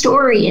tell your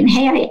story and,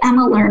 hey, I am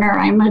a learner.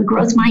 I'm a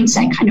growth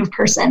mindset kind of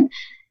person.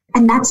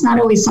 And that's not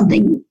always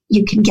something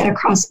you can get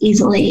across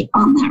easily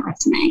on that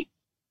resume.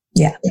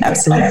 Yeah,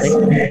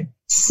 absolutely.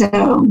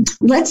 So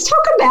let's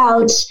talk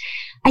about,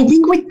 I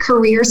think with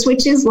career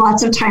switches,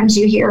 lots of times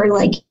you hear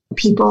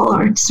people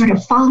are sort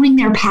of following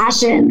their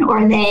passion,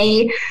 or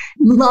they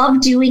love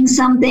doing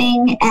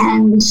something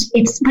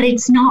but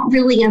it's not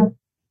really a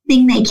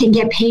thing they can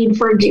get paid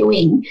for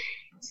doing.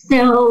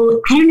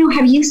 So I don't know,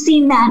 have you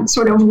seen that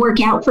sort of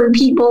work out for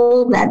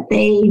people, that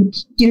they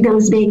do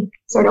those big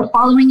sort of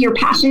following your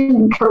passion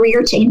and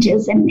career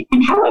changes, and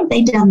how have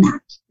they done that?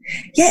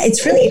 Yeah,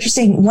 it's really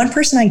interesting. One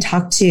person I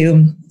talked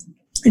to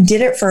did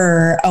it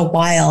for a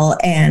while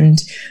and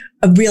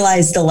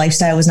realized the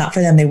lifestyle was not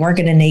for them. They weren't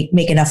going to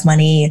make enough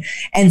money.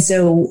 And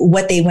so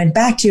what they went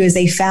back to is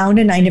they found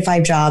a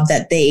 9-to-5 job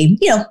that they,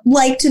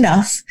 liked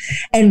enough,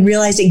 and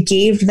realized it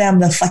gave them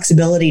the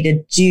flexibility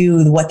to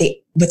do what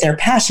their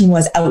passion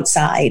was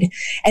outside.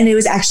 And it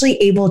was actually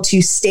able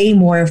to stay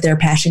more of their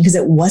passion because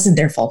it wasn't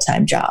their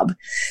full-time job.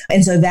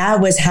 And so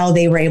that was how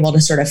they were able to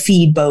sort of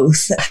feed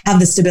both, have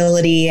the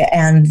stability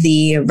and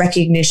the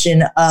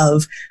recognition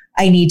of,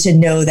 I need to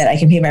know that I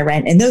can pay my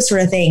rent and those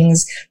sort of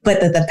things,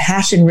 but that the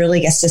passion really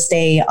gets to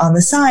stay on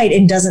the side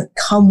and doesn't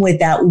come with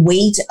that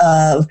weight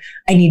of,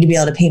 I need to be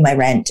able to pay my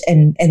rent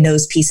and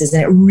those pieces.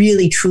 And it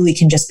really, truly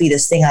can just be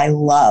this thing I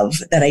love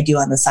that I do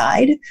on the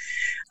side.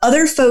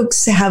 Other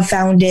folks have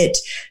found it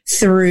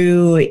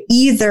through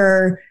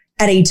either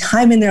at a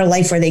time in their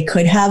life where they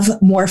could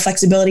have more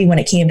flexibility when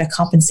it came to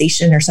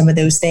compensation or some of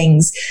those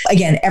things.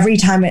 Again, every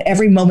time, at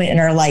every moment in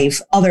our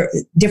life, other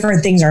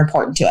different things are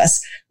important to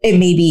us. It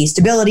may be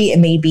stability, it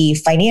may be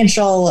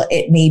financial,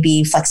 it may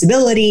be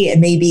flexibility, it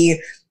may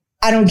be,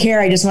 I don't care,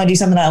 I just want to do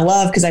something I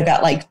love because I've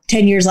got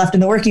 10 years left in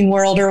the working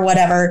world or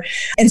whatever.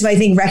 And so I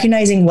think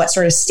recognizing what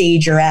sort of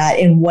stage you're at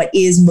and what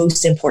is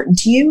most important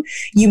to you,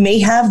 you may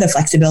have the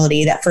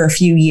flexibility that for a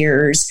few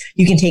years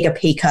you can take a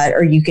pay cut,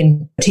 or you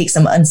can take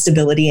some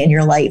instability in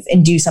your life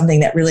and do something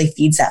that really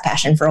feeds that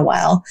passion for a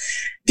while,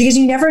 because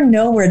you never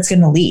know where it's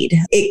going to lead.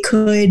 It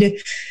could,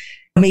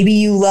 maybe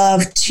you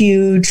love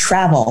to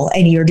travel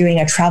and you're doing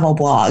a travel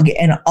blog,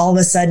 and all of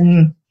a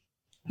sudden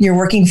you're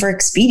working for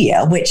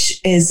Expedia, which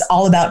is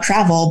all about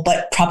travel,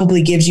 but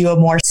probably gives you a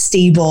more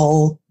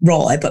stable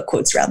role. I put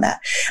quotes around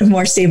that, a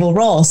more stable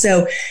role.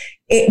 So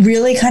it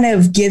really kind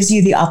of gives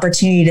you the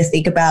opportunity to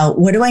think about,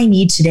 what do I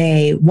need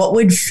today? What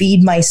would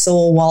feed my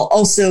soul while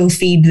also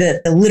feed the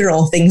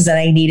literal things that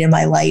I need in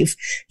my life?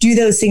 Do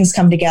those things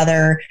come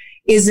together?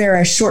 Is there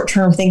a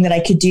short-term thing that I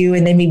could do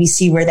and then maybe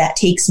see where that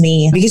takes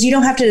me? Because you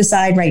don't have to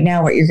decide right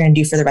now what you're going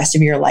to do for the rest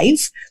of your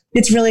life.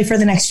 It's really for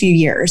the next few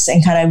years,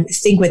 and kind of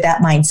think with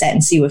that mindset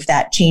and see if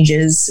that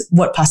changes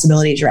what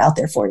possibilities are out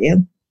there for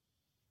you.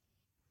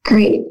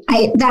 Great.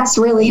 That's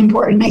really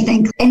important. I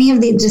think any of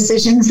the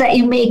decisions that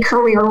you make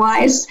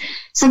career-wise,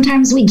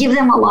 sometimes we give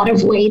them a lot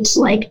of weight,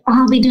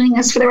 I'll be doing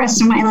this for the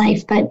rest of my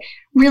life. But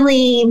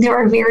really, there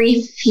are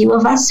very few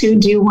of us who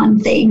do one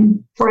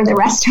thing for the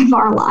rest of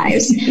our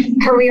lives,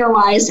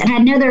 career-wise. And I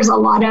know there's a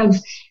lot of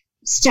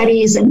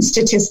studies and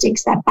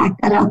statistics that back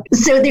that up.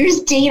 So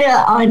there's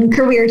data on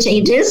career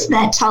changes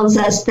that tells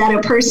us that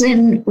a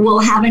person will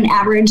have an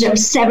average of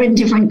 7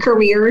 different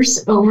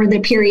careers over the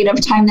period of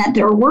time that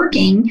they're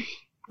working.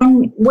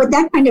 And what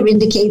that kind of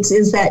indicates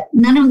is that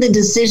none of the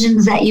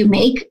decisions that you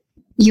make,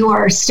 you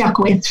are stuck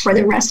with for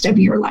the rest of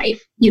your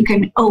life. You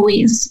can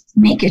always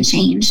make a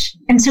change.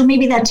 And so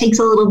maybe that takes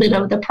a little bit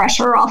of the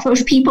pressure off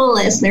of people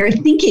as they're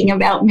thinking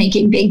about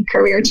making big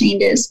career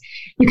changes.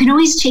 You can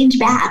always change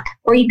back,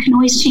 or you can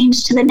always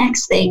change to the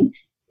next thing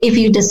if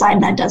you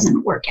decide that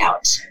doesn't work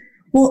out.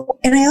 Well,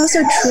 and I also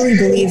truly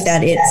believe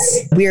that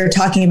we were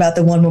talking about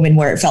the one woman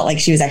where it felt like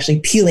she was actually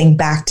peeling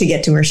back to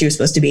get to where she was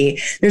supposed to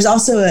be. There's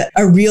also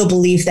a real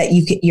belief that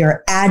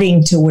you're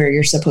adding to where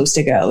you're supposed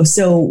to go.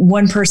 So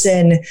one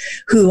person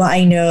who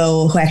I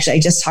know, who actually I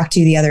just talked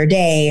to the other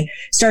day,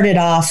 started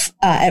off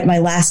at my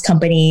last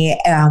company,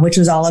 which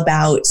was all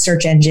about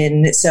search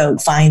engine. So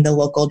find the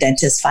local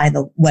dentist, find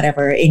the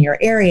whatever in your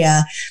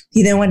area.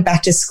 He then went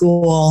back to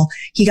school.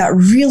 He got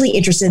really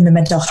interested in the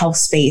mental health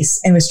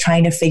space and was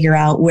trying to figure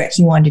out what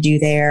he wanted to do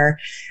there.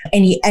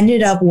 And he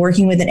ended up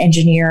working with an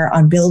engineer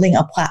on building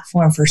a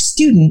platform for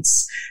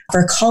students,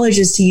 for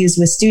colleges to use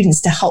with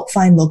students to help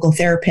find local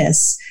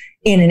therapists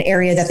in an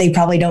area that they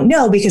probably don't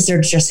know because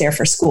they're just there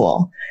for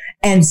school.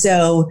 And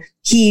so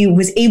he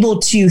was able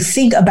to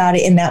think about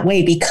it in that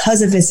way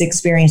because of his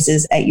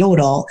experiences at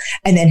Yodel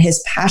and then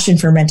his passion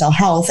for mental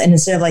health. And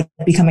instead of like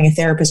becoming a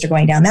therapist or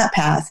going down that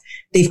path,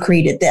 they've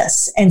created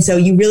this. And so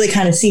you really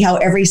kind of see how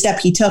every step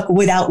he took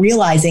without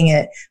realizing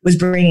it was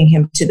bringing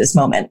him to this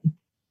moment.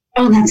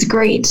 Oh, that's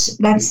great.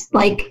 That's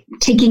like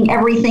taking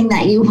everything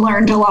that you've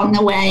learned along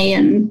the way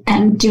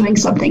and doing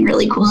something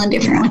really cool and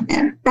different with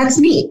it. That's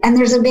neat. And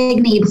there's a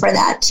big need for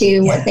that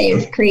too, what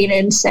they've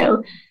created.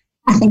 So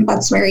I think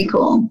that's very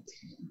cool.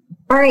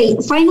 All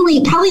right.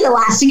 Finally, probably the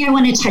last thing I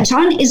want to touch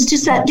on is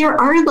just that there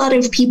are a lot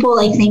of people,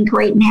 I think,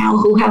 right now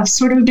who have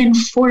sort of been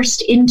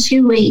forced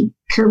into a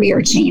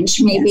career change,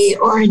 maybe,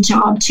 or a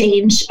job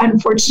change,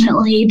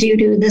 unfortunately, due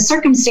to the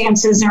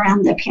circumstances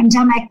around the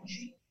pandemic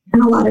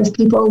and a lot of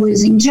people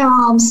losing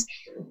jobs.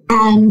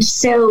 And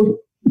so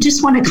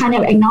just want to kind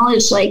of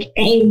acknowledge, like,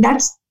 A,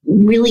 that's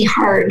really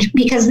hard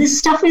because this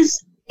stuff is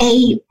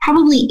A,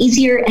 probably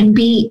easier and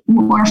B,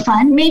 more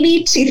fun,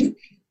 maybe, to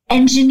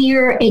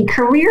engineer a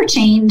career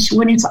change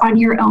when it's on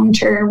your own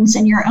terms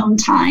and your own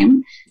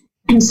time.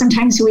 And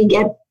sometimes we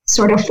get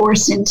sort of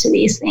forced into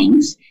these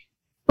things.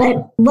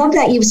 But love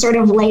that you've sort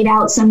of laid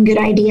out some good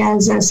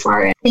ideas as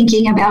far as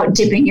thinking about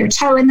dipping your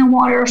toe in the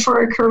water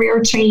for a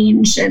career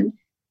change and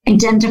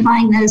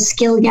identifying those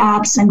skill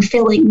gaps and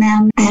filling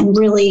them and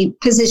really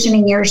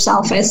positioning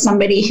yourself as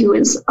somebody who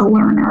is a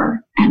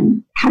learner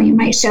and how you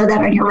might show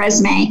that on your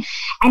resume.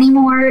 Any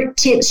more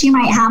tips you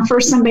might have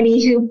for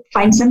somebody who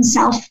finds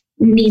themselves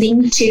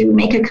needing to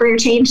make a career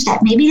change that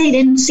maybe they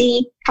didn't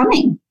see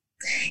coming?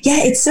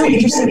 Yeah, it's so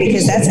interesting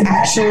because that's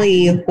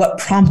actually what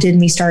prompted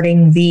me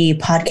starting the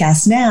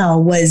podcast now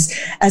was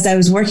as I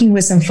was working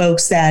with some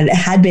folks that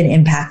had been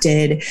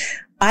impacted.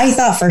 I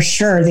thought for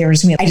sure there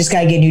was me. I just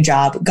got to get a new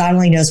job. God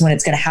only knows when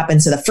it's going to happen.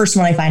 So the first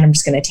one I find, I'm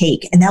just going to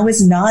take. And that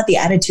was not the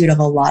attitude of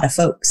a lot of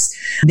folks.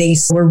 They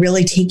were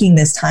really taking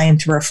this time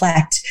to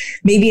reflect.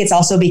 Maybe it's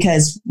also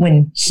because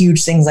when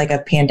huge things like a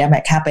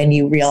pandemic happen,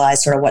 you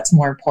realize sort of what's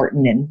more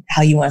important and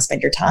how you want to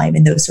spend your time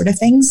and those sort of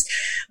things.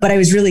 But I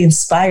was really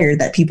inspired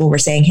that people were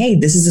saying, hey,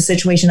 this is the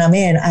situation I'm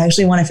in. I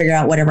actually want to figure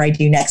out whatever I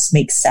do next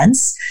makes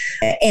sense.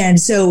 And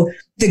so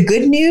the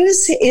good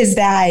news is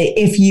that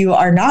if you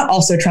are not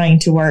also trying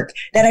to work,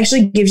 that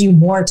actually gives you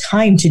more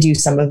time to do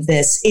some of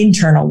this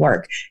internal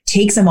work.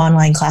 Take some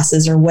online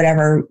classes or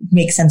whatever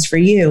makes sense for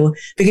you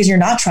because you're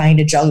not trying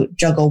to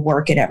juggle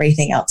work and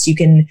everything else. You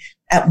can,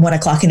 at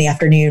 1:00 in the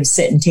afternoon,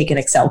 sit and take an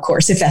Excel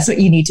course if that's what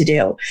you need to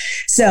do.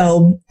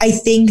 So I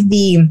think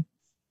the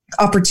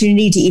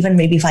opportunity to even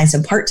maybe find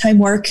some part-time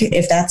work,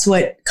 if that's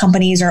what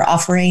companies are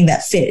offering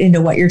that fit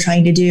into what you're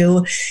trying to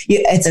do,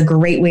 it's a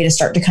great way to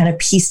start to kind of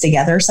piece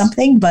together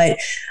something. But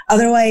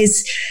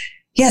otherwise,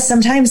 yeah,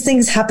 sometimes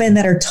things happen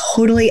that are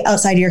totally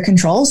outside of your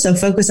control. So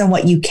focus on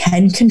what you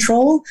can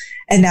control,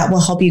 and that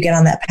will help you get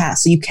on that path.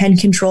 So you can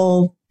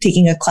control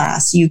taking a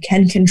class. You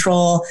can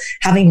control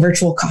having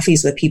virtual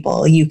coffees with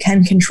people. You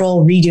can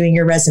control redoing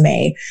your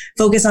resume.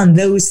 Focus on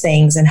those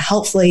things. And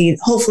hopefully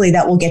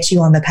that will get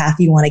you on the path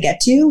you want to get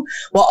to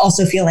while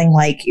also feeling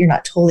like you're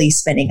not totally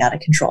spinning out of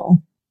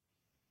control.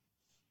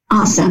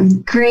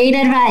 Awesome. Great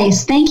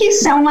advice. Thank you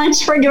so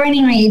much for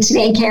joining me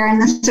today, Karen.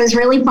 This was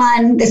really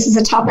fun. This is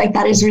a topic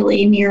that is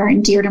really near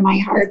and dear to my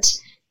heart,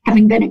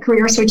 having been a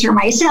career switcher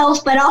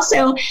myself, but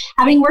also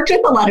having worked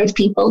with a lot of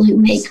people who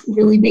make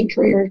really big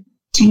career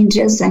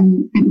changes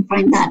and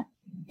find that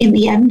in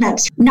the end,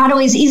 that's not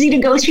always easy to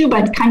go through,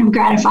 but kind of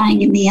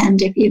gratifying in the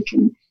end if you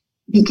can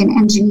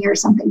engineer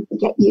something to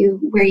get you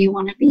where you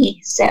want to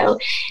be. So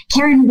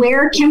Karen,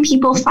 where can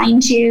people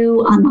find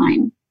you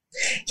online?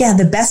 Yeah,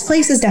 the best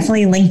place is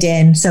definitely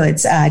LinkedIn. So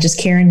it's just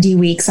Karen D.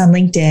 Weeks on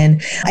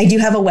LinkedIn. I do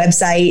have a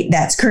website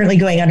that's currently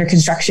going under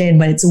construction,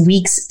 but it's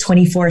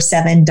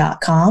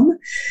weeks247.com.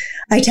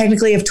 I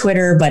technically have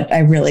Twitter, but I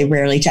really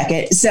rarely check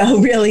it. So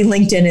really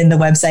LinkedIn and the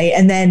website.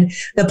 And then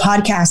the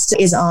podcast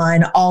is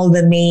on all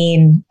the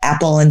main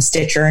Apple and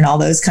Stitcher and all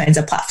those kinds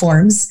of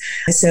platforms.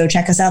 So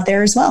check us out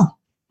there as well.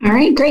 All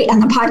right, great.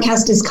 And the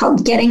podcast is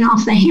called Getting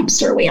Off the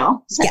Hamster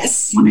Wheel. So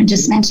yes. I want to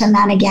just mention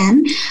that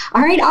again.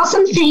 All right,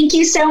 awesome. Thank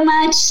you so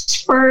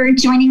much for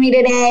joining me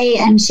today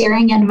and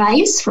sharing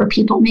advice for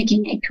people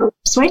making a career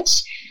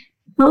switch.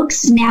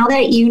 Folks, now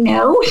that you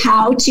know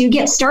how to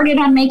get started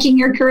on making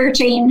your career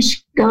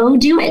change, go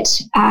do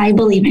it. I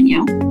believe in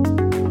you.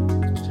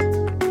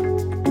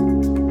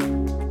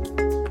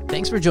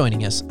 Thanks for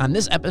joining us on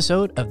this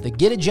episode of the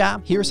Get a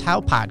Job, Here's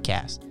How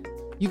podcast.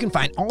 You can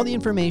find all the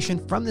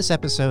information from this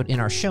episode in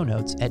our show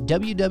notes at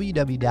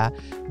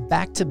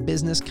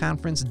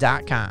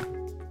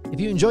www.backtobusinessconference.com.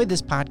 If you enjoyed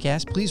this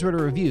podcast, please write a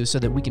review so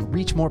that we can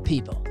reach more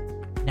people.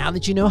 Now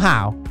that you know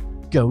how,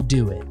 go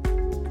do it.